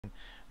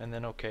and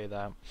then OK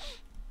that.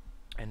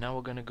 And now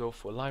we're going to go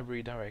for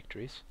library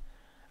directories,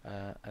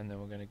 and then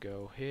we're going to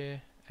go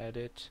here,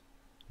 edit,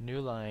 new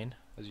line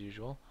as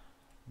usual,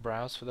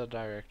 browse for the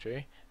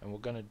directory, and we're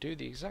going to do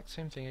the exact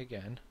same thing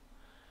again.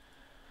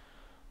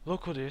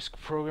 Local disk,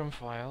 program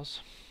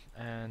files,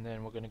 and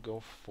then we're going to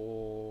go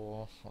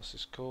for, what's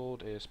this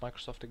called, is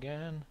Microsoft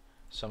again,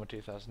 summer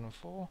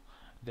 2004.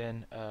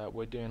 Then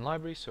we're doing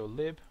library, so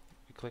lib,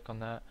 we click on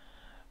that.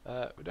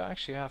 We don't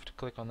actually have to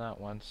click on that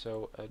one,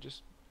 so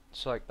just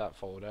select that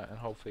folder, and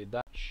hopefully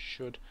that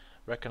should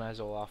recognize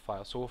all our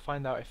files. So we'll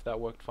find out if that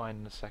worked fine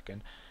in a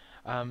second.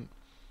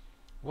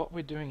 What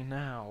we're doing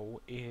now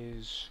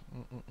is,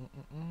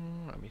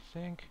 let me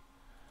think.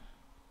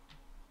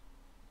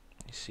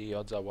 You see,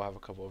 odds are we'll have a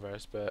couple of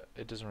errors, but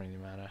it doesn't really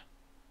matter.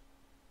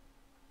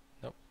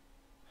 Nope.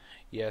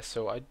 Yeah,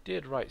 so I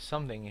did write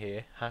something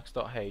here,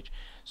 hacks.h.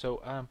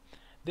 So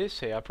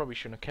this here, I probably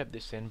shouldn't have kept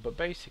this in, but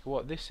basically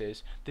what this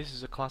is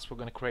a class we're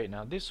going to create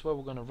now. This is where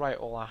we're going to write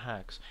all our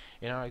hacks.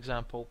 In our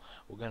example,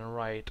 we're going to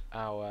write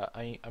our,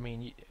 I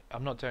mean,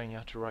 I'm not telling you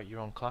how to write your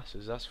own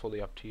classes, that's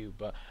fully up to you,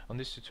 but on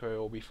this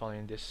tutorial we'll be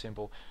following this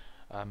simple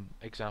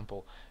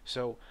example.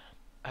 So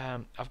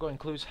I've got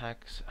includes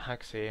hacks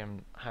here,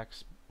 and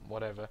hacks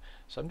whatever,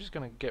 so I'm just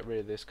going to get rid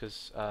of this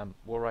because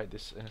we'll write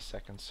this in a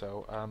second,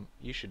 so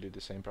you should do the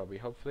same probably,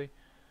 hopefully.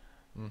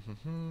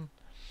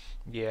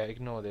 Yeah,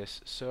 ignore this.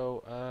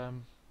 So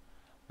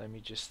let me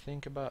just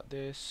think about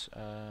this.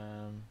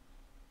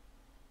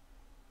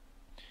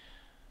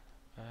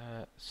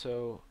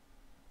 So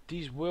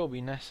these will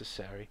be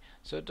necessary,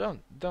 so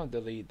don't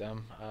delete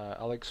them.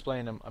 I'll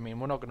explain them. I mean,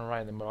 we're not going to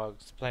write them, but I'll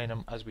explain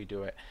them as we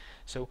do it.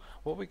 So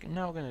what we're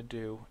now going to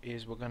do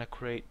is we're going to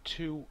create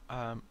two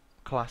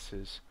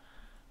classes.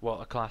 Well,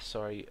 a class,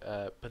 sorry,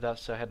 but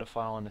that's a header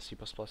file and a C++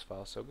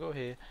 file. So go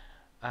here,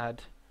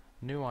 add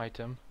new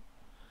item,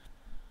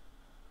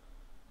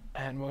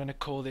 and we're going to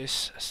call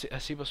this a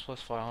C++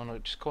 file, and we'll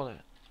just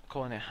calling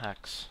it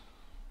hacks.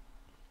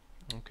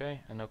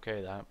 Okay, and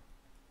OK that.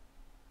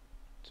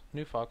 It's a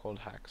new file called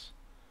hacks.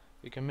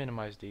 We can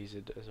minimize these,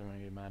 it doesn't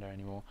really matter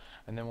anymore.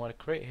 And then we'll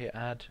create here,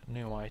 add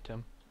new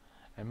item,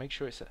 and make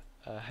sure it's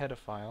a header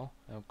file,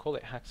 and we'll call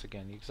it hacks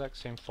again. The exact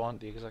same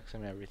font, the exact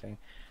same everything,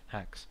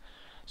 hacks.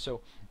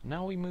 So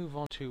now we move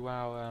on to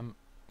our,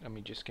 let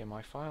me just get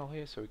my file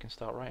here so we can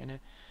start writing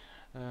it.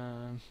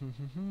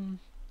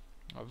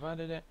 I've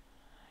added it.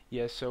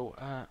 Yeah, so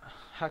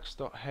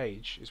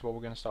hacks.h is what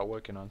we're going to start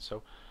working on.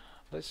 So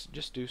let's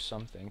just do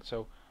something.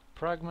 So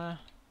pragma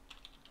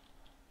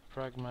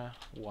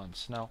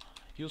once. Now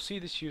you'll see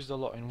this used a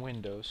lot in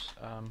Windows,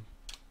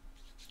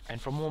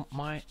 and from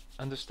my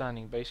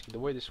understanding, basically the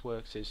way this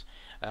works is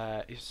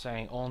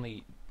saying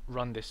only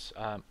run this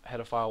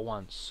header file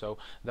once, so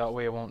that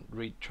way I won't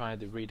try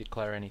to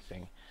redeclare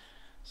anything.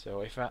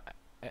 So if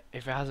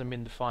it hasn't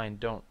been defined,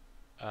 don't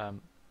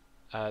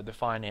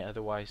define it,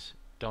 otherwise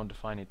don't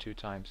define it 2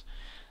 times.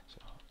 So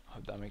I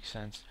hope that makes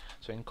sense.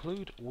 So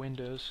include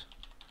windows.h,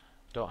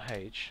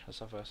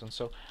 that's our first one.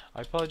 So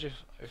I apologize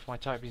if my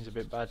typing is a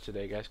bit bad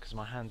today, guys, because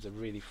my hands are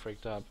really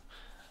freaked up.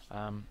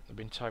 I've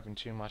been typing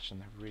too much and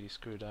they've really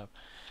screwed up.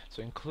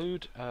 So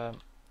include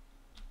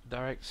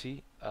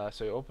DIRECTC,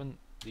 so open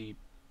the,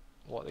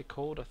 what they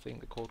called, I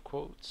think they're called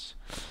quotes.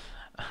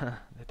 They're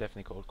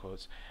definitely called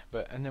quotes.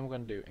 And then we're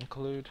going to do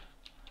include,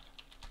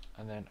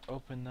 and then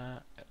open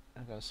that.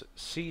 I'm going to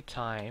see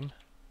time.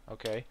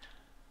 Okay,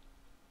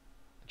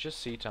 just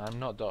C time,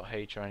 not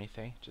 .h or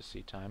anything, just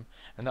C time,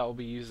 and that will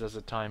be used as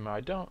a timer. I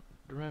don't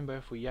remember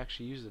if we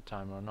actually use the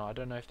timer or not. I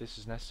don't know if this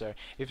is necessary.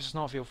 If it's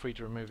not, feel free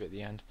to remove it at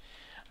the end.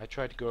 I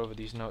try to go over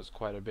these notes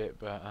quite a bit,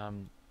 but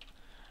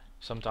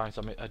sometimes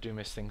I do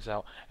miss things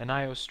out. An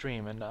IO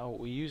stream, and now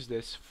we use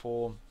this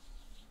for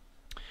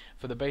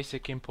the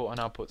basic input and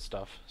output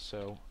stuff,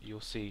 so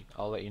you'll see,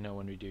 I'll let you know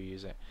when we do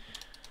use it.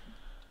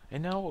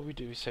 And now what we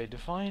do is say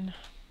define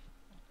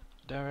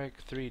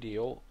direct 3D,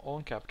 all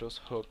in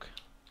capitals, hook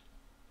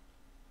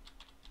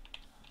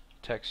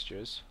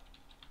textures,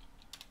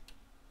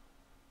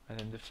 and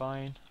then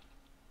define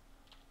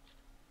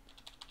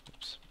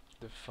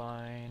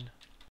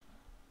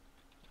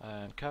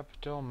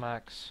capital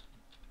max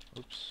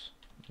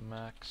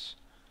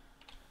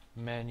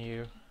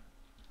menu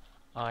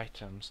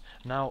items.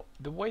 Now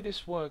the way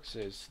this works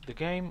is the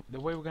way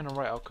we're going to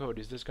write our code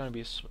is there's going to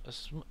be a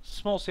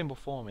small simple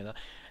formula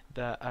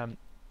that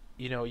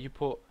you know, you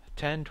put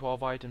 10,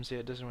 12 items here,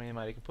 it doesn't really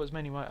matter. You can put as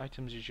many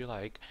items as you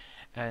like,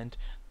 and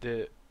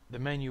the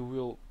menu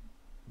will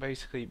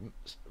basically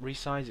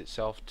resize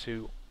itself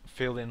to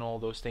fill in all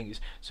those things.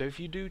 So if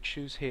you do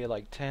choose here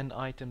like 10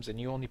 items and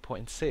you only put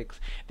in 6,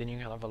 then you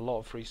have a lot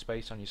of free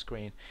space on your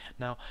screen.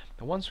 Now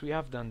once we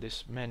have done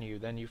this menu,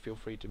 then you feel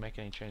free to make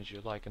any changes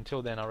you like.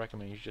 Until then, I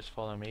recommend you just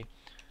follow me.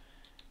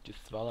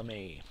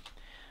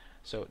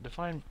 So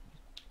define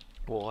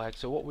all hacks.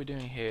 So what we're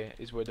doing here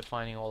is we're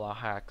defining all our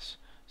hacks.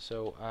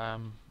 So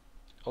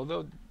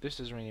although this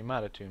doesn't really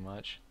matter too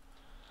much,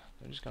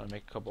 I'm just going to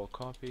make a couple of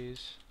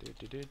copies.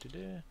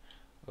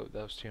 Oh,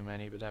 that was too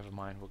many, but never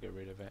mind, we'll get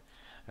rid of it.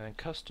 And then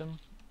custom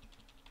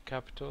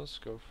capitals,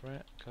 go for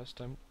it,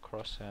 custom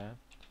crosshair.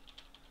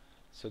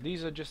 So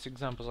these are just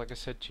examples, like I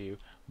said to you,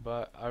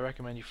 but I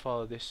recommend you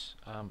follow this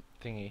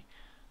thingy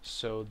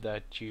so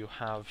that you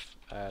have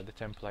the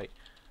template,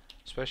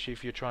 especially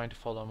if you're trying to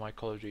follow my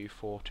Call of Duty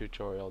 4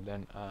 tutorial.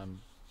 Then I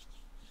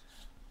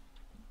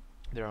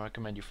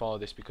recommend you follow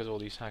this, because all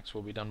these hacks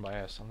will be done by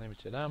us.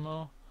 Unlimited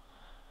ammo,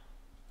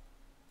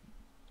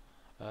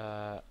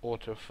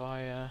 auto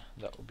fire,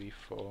 that will be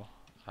for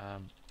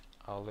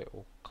our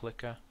little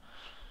clicker,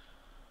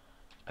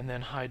 and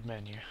then hide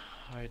menu.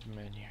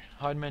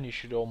 Hide menu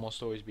should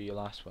almost always be your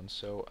last one.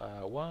 So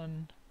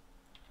 1,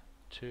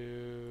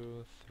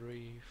 2,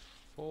 3,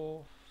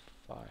 4,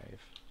 5,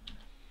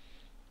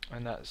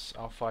 and that's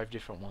our 5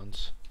 different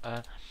ones.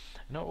 Now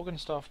what we're going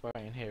to start off by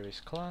writing here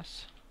is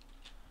class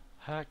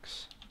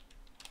hacks,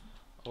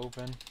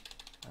 open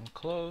and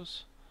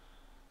close.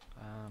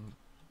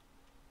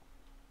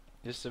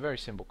 This is a very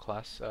simple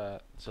class.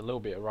 There's a little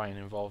bit of writing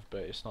involved,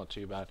 but it's not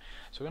too bad.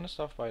 So we're going to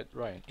start by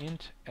writing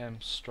int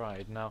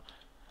mstride. Now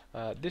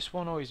this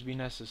won't always be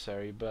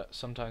necessary, but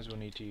sometimes we'll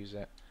need to use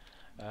it.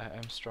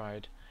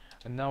 Mstride.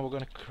 And now we're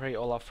going to create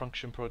all our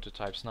function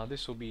prototypes. Now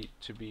this will be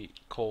to be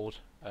called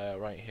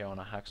right here on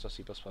our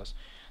hacks.c++.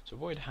 So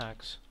void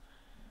hacks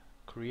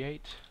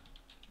create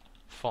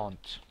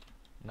font.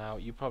 Now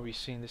you've probably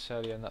seen this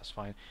earlier, and that's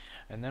fine.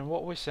 And then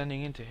what we're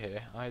sending into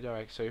here,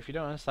 iDirect. So if you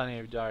don't understand any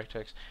of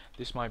DirectX,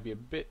 this might be a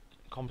bit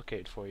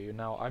complicated for you.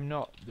 Now I'm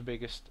not the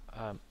biggest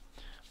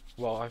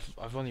well,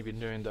 I've only been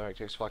doing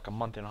DirectX for like a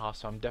month and a half,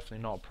 so I'm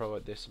definitely not a pro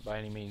at this by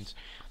any means.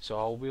 So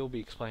I will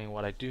be explaining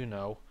what I do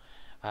know,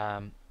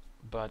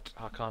 but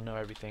I can't know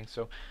everything.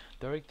 So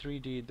Direct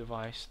 3D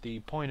device,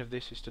 the point of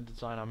this is to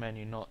design our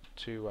menu, not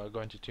to go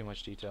into too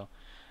much detail.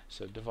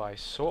 So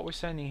device. So what we're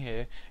sending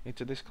here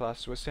into this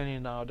class, we're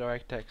sending our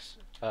DirectX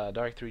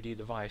Direct 3D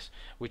device,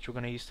 which we're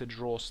going to use to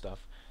draw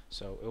stuff.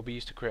 So it'll be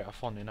used to create a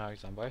font in our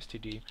example.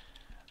 std,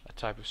 a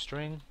type of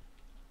string,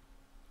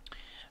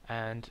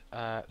 and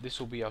this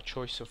will be our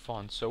choice of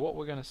font. So what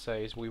we're going to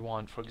say is we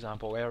want, for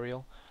example,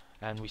 Arial,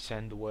 and we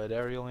send the word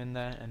Arial in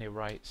there, and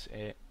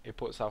it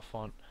puts our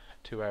font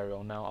to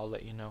Arial. Now I'll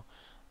let you know.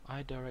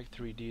 Direct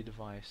 3D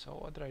device. Oh,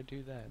 what did I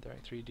do there?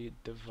 Direct 3D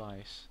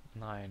device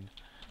 9.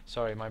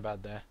 Sorry, my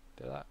bad there.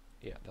 Did that?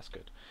 Yeah, that's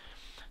good.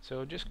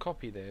 So just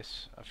copy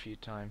this a few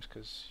times,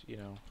 because you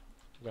know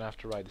we're gonna have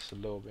to write this a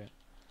little bit.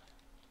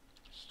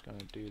 Just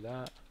gonna do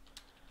that.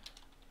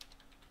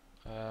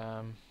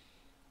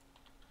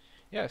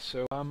 Yeah.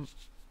 So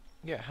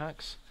yeah,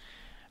 hacks.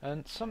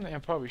 And something I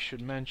probably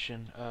should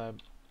mention,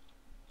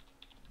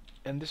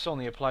 and this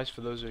only applies for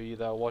those of you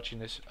that are watching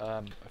this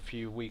a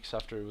few weeks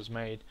after it was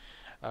made.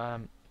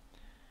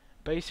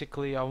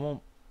 Basically, I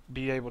won't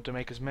be able to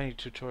make as many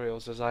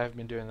tutorials as I have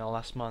been doing the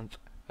last month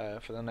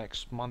for the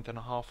next month and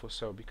a half or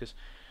so, because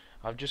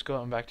I've just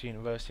gotten back to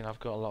university and I've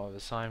got a lot of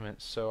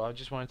assignments. So I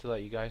just wanted to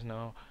let you guys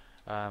know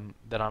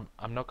that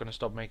I'm not going to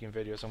stop making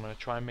videos. I'm going to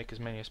try and make as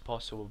many as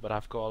possible, but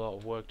I've got a lot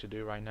of work to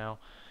do right now,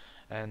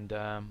 and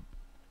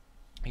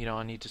you know,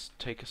 I need to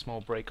take a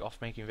small break off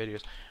making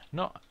videos.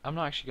 I'm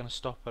not actually going to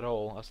stop at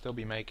all. I'll still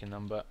be making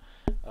them, but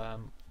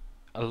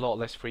a lot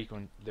less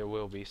frequent there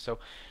will be. So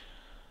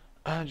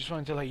I just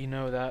wanted to let you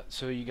know that,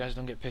 so you guys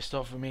don't get pissed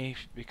off with me,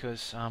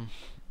 because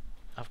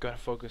I've got to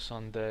focus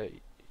on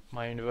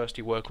my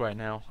university work right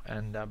now,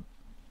 and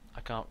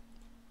I can't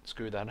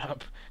screw that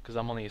up, because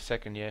I'm only a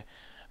second year.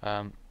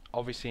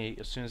 Obviously,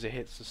 as soon as it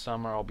hits the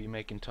summer, I'll be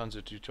making tons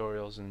of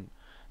tutorials and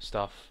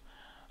stuff.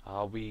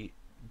 I'll be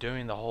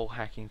doing the whole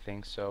hacking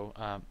thing, so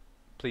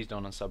please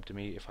don't unsub to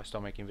me if I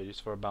start making videos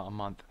for about a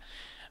month.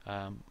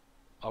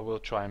 I will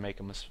try and make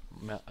them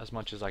as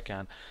much as I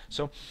can.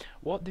 So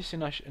what this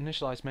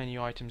initialize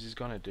menu items is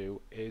going to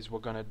do is we're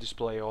going to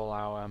display all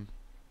our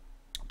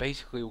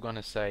basically we're going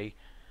to say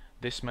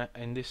this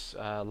in this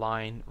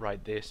line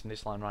write this, in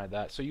this line write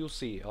that. So you'll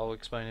see, I'll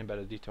explain in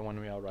better detail when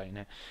we are writing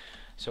it.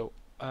 So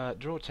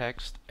draw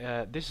text,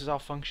 this is our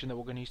function that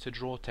we're going to use to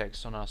draw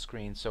text on our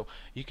screen. So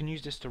you can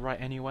use this to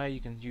write anywhere. You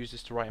can use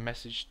this to write a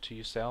message to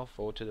yourself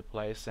or to the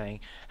player saying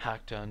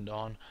hack turned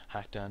on,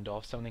 hack turned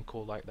off, something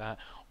cool like that,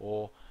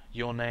 or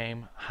your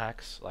name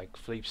hacks, like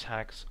Philippe's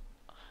hacks,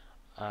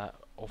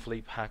 or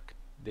Philippe hack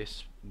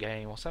this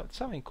game, or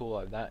something cool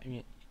like that. I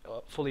mean,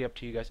 fully up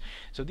to you guys.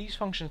 So these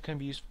functions can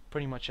be used for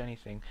pretty much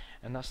anything,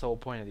 and that's the whole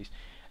point of these.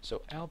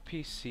 So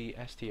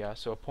lpcstr,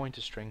 so a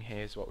pointer string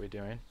here is what we're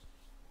doing.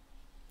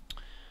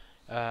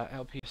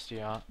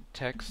 lpstr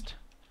text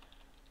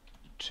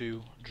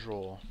to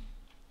draw.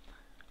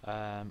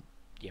 Yeah,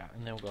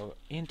 and then we'll go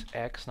int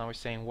x. Now we're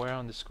saying where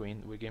on the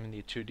screen. We're giving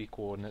the 2D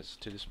coordinates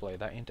to display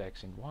that, int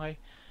x and y,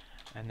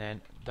 and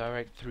then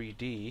direct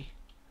 3D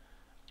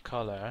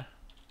color,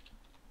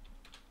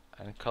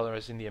 and color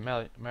is in the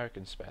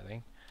American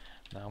spelling.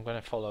 Now I'm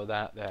going to follow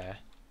that there,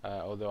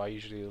 although I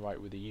usually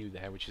write with a U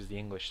there, which is the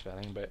English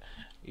spelling, but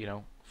you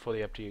know,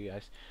 fully up to you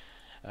guys.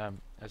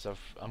 As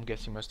I'm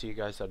guessing most of you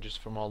guys are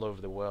just from all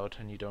over the world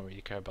and you don't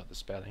really care about the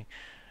spelling.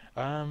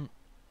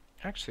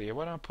 Actually,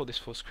 why don't I put this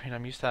full screen?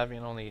 I'm used to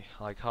having only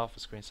like half a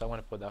screen, so I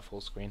want to put that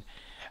full screen.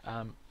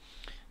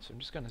 So I'm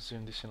just going to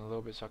zoom this in a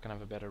little bit so I can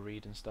have a better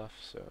read and stuff.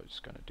 So I'm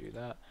just going to do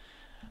that.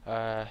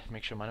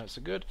 Make sure my notes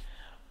are good.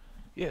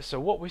 Yeah, so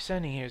what we're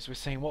sending here is we're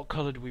saying what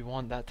color do we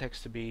want that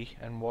text to be,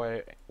 and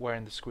where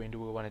in the screen do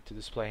we want it to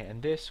display,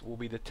 and this will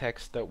be the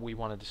text that we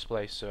want to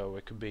display. So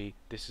it could be,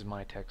 this is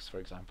my text, for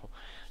example.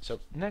 So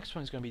next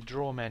one is going to be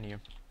draw menu,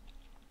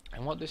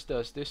 and what this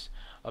does, this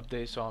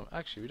updates on,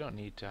 actually we don't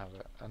need to have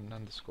an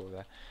underscore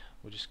there,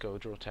 we'll just go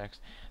draw text.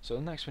 So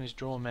the next one is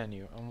draw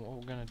menu, and what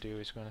we're going to do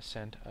is we're going to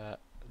send,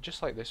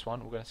 just like this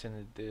one, we're going to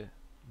send the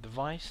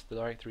device, the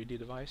Direct3D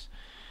device.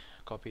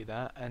 Copy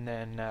that, and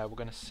then we're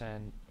going to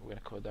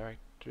call it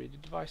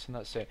Direct3D device, and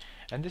that's it.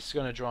 And this is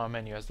going to draw a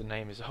menu, as the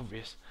name is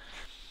obvious.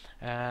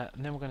 And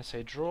then we're going to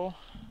say draw.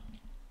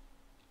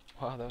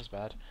 Wow, that was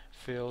bad.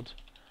 Field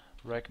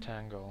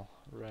rectangle.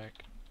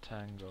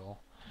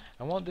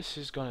 And what this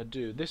is going to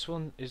do, this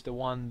one is the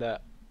one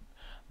that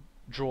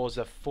draws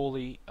a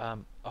full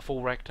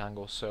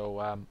rectangle.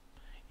 So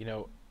you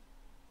know,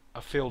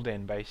 are filled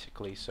in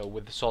basically, so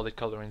with the solid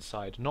color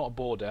inside, not a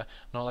border,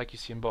 not like you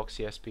see in box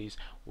CSPs.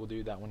 We'll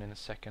do that one in a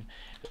second.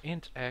 So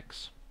int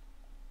x,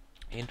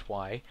 int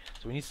y,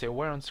 so we need to say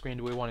where on screen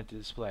do we want it to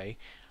display,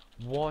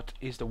 what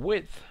is the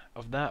width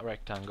of that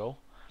rectangle,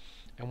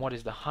 and what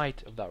is the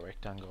height of that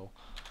rectangle.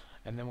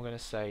 And then we're going to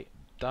say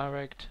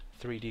direct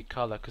 3D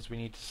color, because we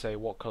need to say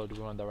what color do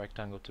we want the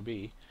rectangle to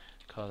be,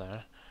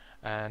 color.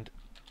 And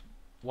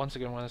once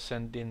again, we're going to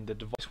send in the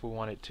device we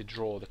want it to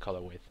draw the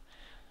color with.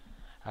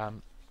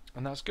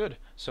 And that's good.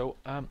 So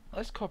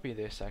let's copy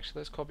this.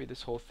 Actually, let's copy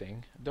this whole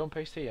thing. Don't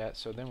paste it yet.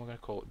 So then we're going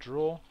to call it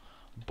draw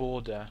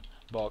border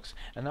box.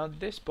 And now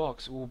this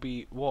box will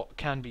be what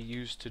can be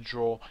used to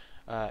draw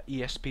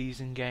ESPs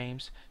in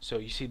games. So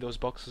you see those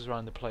boxes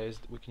around the players.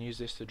 We can use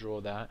this to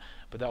draw that,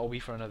 but that will be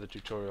for another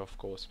tutorial, of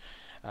course.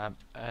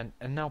 And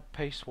now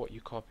paste what you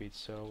copied.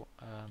 So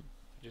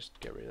just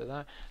get rid of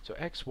that. So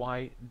x,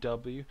 y,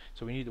 w.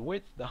 So we need the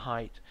width, the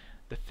height,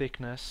 the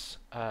thickness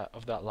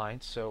of that line.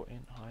 So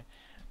in height.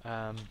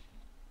 And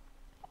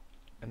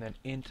then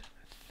int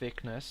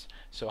thickness,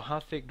 so how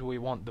thick do we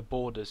want the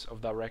borders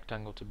of that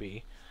rectangle to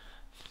be,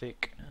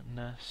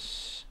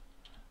 thickness,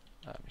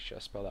 make sure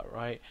I spell that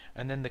right,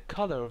 and then the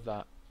color of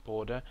that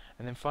border,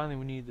 and then finally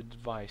we need the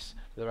device,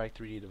 the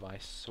Direct3D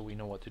device, so we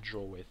know what to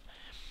draw with.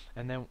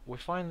 And then we're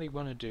finally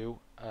going to do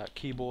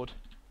keyboard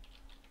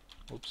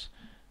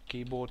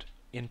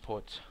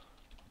input.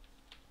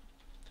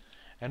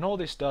 And all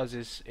this does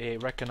is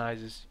it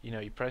recognizes, you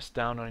know, you press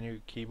down on your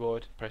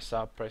keyboard, press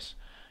up, press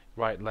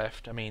right,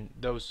 left. I mean,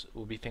 those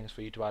will be things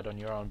for you to add on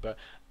your own, but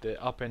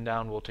the up and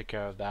down will take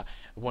care of that.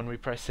 When we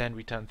press send,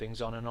 we turn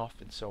things on and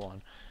off, and so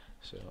on.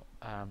 So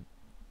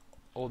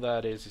all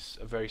that is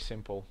a very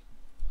simple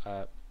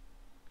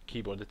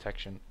keyboard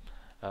detection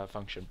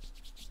function.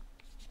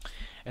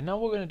 And now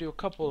we're going to do a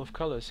couple of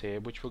colors here,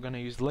 which we're going to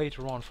use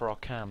later on for our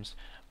cams.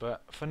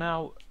 But for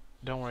now,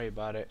 don't worry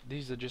about it.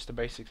 These are just the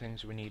basic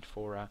things we need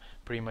for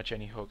pretty much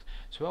any hook.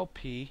 So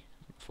LP,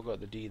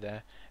 forgot the D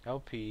there.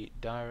 LP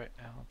direct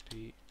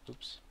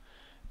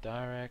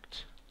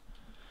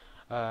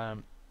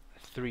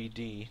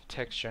 3D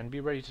texture, and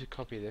be ready to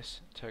copy this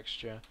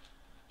texture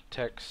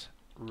text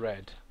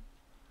red.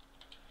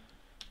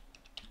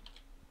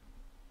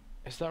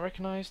 Is that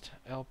recognized?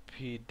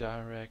 LP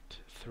direct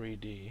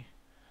 3D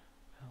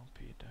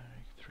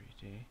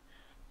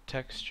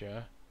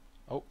texture.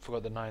 Oh,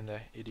 forgot the 9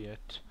 there,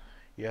 idiot.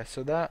 Yeah,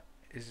 so that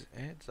is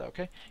it. Is that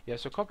okay? Yeah,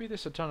 so copy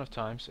this a ton of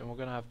times, and we're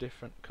gonna have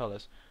different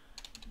colors.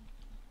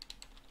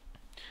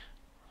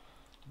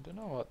 I don't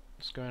know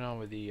what's going on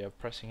with the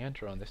pressing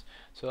enter on this.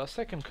 So our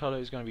second color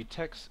is going to be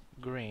text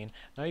green.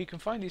 Now you can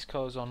find these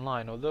colors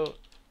online, although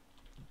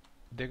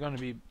they're going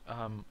to be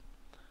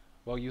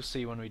well, you'll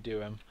see when we do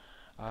them.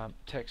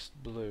 Text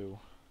blue.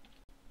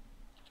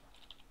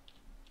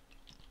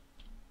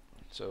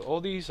 So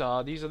all these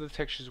are the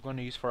textures we're going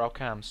to use for our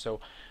cams. So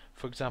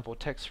for example,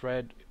 text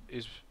red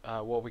is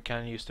what we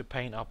can use to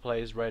paint our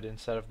players red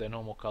instead of their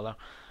normal color.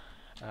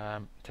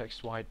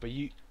 Text white, but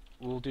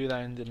we'll do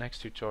that in the next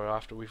tutorial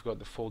after we've got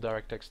the full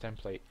DirectX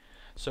template.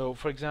 So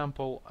for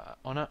example,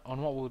 on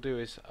what we'll do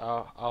is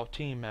our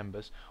team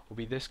members will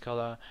be this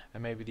color,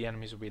 and maybe the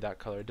enemies will be that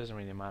color. It doesn't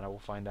really matter, we'll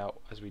find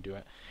out as we do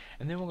it.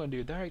 And then we're going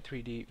to do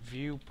Direct3D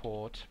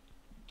viewport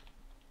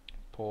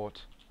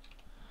port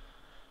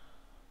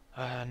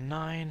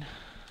 9,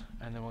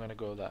 and then we're going to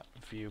go that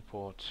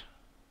viewport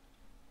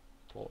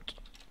port.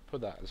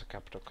 Put that as a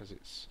capital because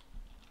it's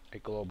a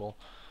global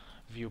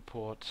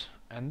viewport,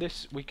 and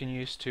this we can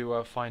use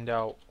to find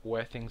out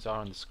where things are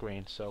on the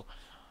screen. So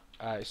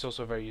it's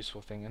also a very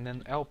useful thing. And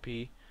then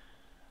LP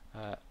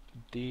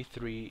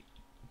D3DX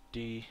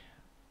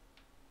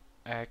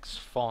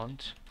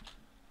font.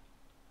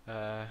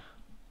 Let's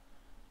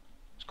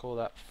call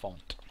that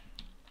font.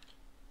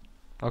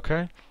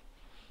 Okay.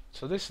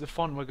 So this is the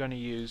font we're going to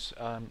use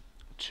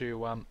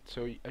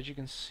so as you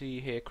can see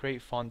here,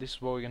 create font. This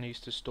is what we're going to use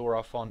to store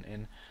our font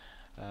in.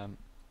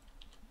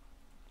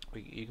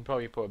 You can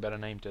probably put a better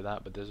name to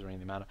that, but it doesn't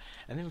really matter.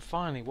 And then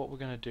finally, what we're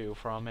going to do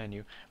for our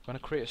menu, we're going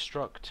to create a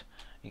struct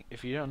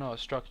If you don't know what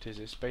struct is,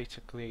 it's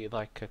basically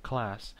like a class